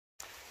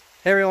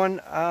Hey everyone,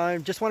 I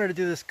just wanted to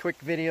do this quick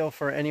video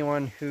for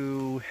anyone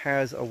who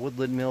has a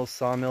Woodland Mills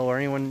sawmill, or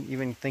anyone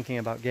even thinking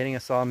about getting a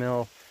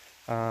sawmill,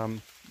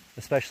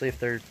 especially if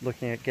they're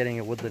looking at getting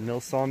a Woodland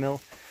Mills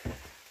sawmill.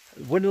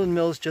 Woodland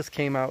Mills just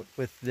came out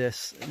with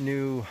this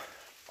new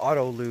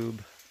Auto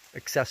Lube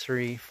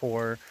accessory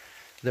for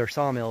their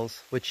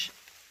sawmills, which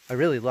I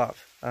really love.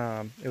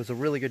 It was a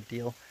really good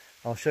deal.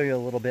 I'll show you a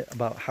little bit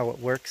about how it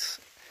works.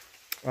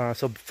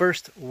 So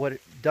first, what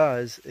it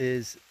does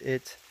is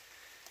it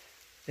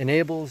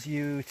enables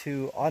you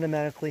to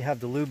automatically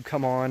have the lube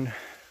come on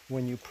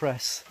when you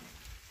press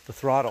the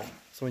throttle.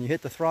 So when you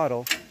hit the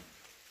throttle,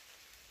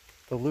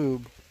 the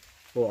lube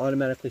will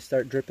automatically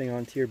start dripping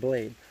onto your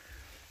blade,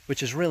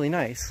 which is really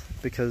nice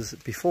because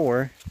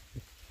before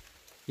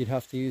you'd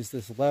have to use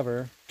this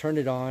lever, turn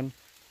it on,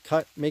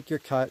 make your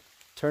cut,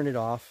 turn it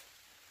off,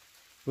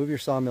 move your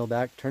sawmill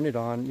back, turn it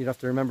on. You'd have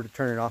to remember to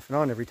turn it off and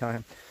on every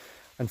time.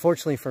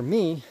 Unfortunately for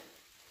me,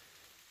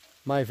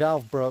 my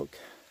valve broke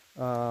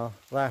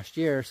last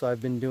year, so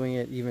I've been doing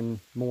it even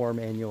more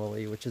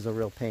manually, which is a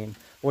real pain,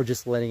 or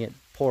just letting it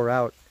pour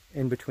out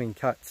in between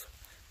cuts,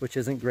 which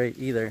isn't great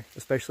either.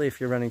 Especially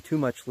if you're running too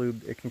much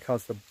lube, it can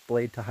cause the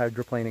blade to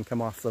hydroplane and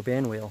come off the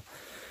band wheel,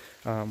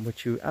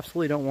 which you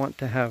absolutely don't want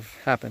to have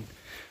happen.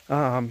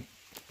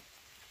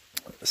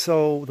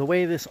 So the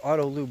way this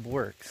Auto Lube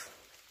works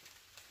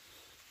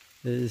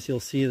is you'll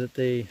see that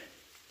they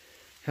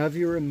have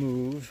you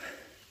remove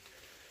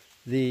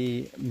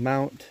the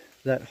mount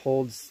that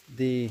holds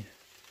the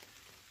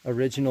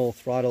original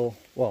throttle.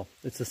 Well,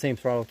 it's the same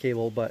throttle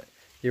cable, but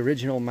the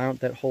original mount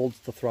that holds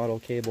the throttle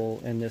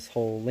cable and this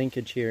whole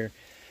linkage here.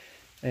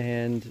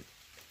 And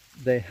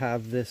they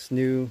have this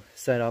new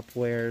setup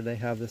where they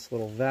have this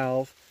little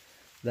valve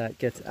that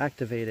gets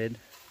activated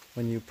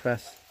when you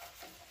press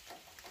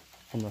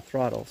on the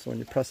throttle. So when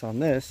you press on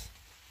this,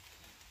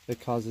 it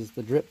causes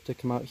the drip to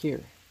come out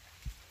here.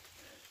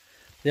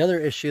 The other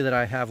issue that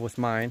I have with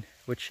mine,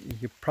 which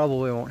you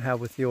probably won't have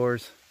with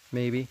yours,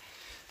 maybe,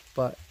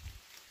 but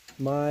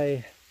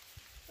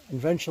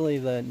eventually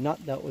the nut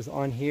that was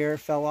on here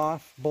fell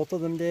off. Both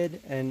of them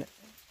did, and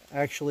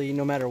actually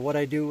no matter what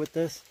I do with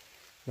this,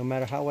 no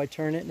matter how I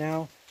turn it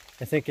now,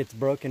 I think it's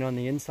broken on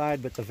the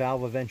inside, but the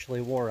valve eventually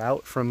wore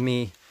out from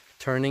me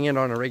turning it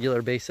on a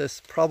regular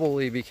basis,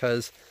 probably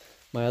because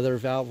my other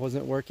valve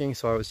wasn't working,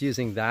 so I was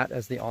using that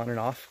as the on and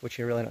off, which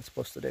you're really not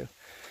supposed to do.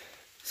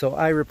 So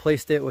I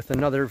replaced it with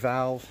another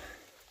valve,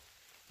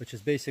 which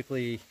is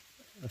basically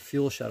a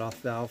fuel shutoff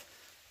valve.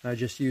 I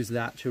just use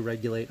that to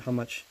regulate how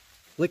much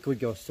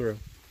liquid goes through.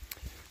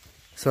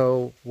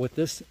 So what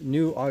this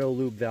new Auto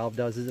Lube valve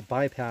does is it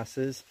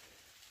bypasses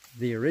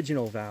the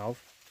original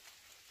valve,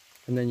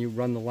 and then you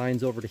run the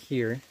lines over to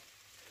here,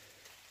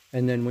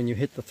 and then when you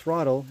hit the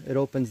throttle, it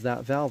opens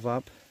that valve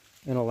up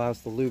and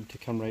allows the lube to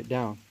come right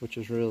down, which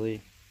is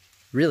really,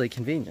 really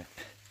convenient,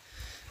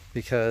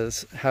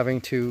 because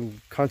having to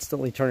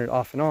constantly turn it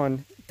off and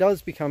on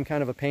does become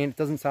kind of a pain. It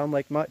doesn't sound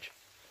like much,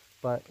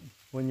 but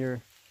when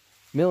you're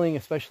milling,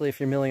 especially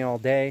if you're milling all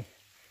day,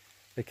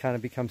 it kind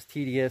of becomes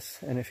tedious.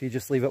 And if you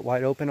just leave it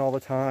wide open all the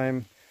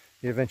time,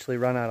 you eventually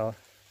run out of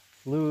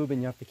lube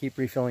and you have to keep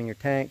refilling your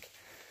tank.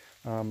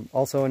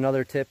 Also,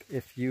 another tip,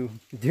 if you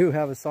do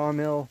have a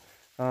sawmill,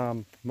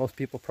 most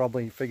people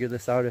probably figure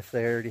this out if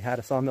they already had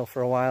a sawmill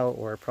for a while,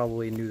 or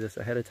probably knew this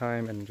ahead of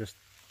time and just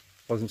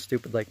wasn't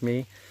stupid like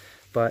me.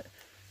 But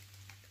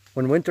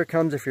when winter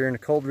comes, if you're in a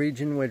cold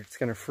region where it's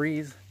going to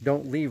freeze,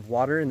 don't leave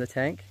water in the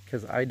tank,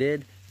 because I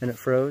did and it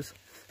froze.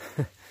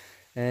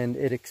 And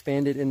it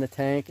expanded in the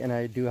tank, and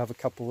I do have a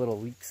couple little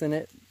leaks in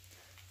it.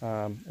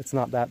 It's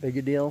not that big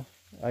a deal.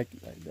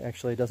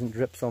 Actually, it doesn't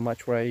drip so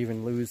much where I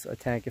even lose a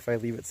tank if I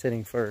leave it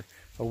sitting for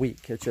a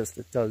week. It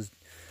does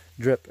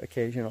drip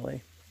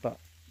occasionally. But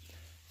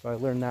so I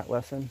learned that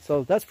lesson.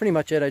 So that's pretty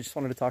much it. I just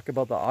wanted to talk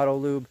about the Auto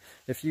Lube.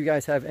 If you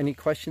guys have any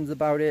questions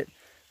about it,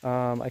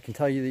 I can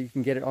tell you that you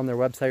can get it on their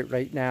website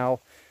right now.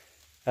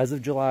 As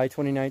of July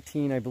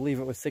 2019, I believe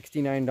it was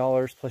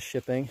 $69 plus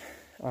shipping.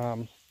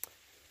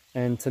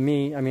 And to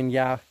me, I mean,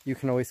 yeah, you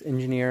can always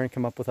engineer and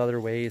come up with other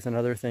ways and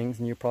other things,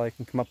 and you probably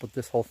can come up with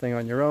this whole thing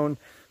on your own,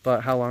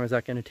 but how long is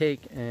that going to take,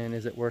 and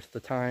is it worth the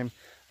time?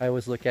 I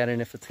always look at it,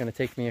 and if it's going to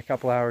take me a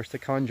couple hours to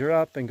conjure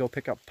up and go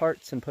pick up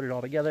parts and put it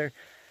all together,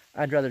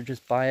 I'd rather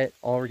just buy it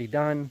already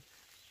done,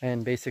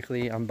 and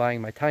basically I'm buying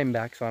my time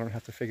back so I don't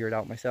have to figure it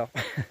out myself.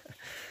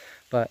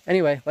 But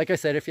anyway, like I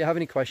said, if you have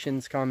any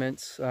questions,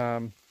 comments,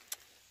 and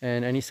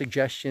any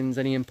suggestions,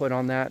 any input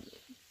on that,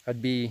 I'd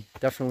be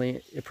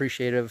definitely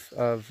appreciative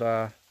of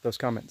those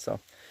comments. So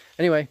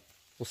anyway,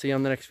 we'll see you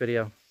on the next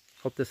video.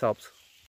 Hope this helps.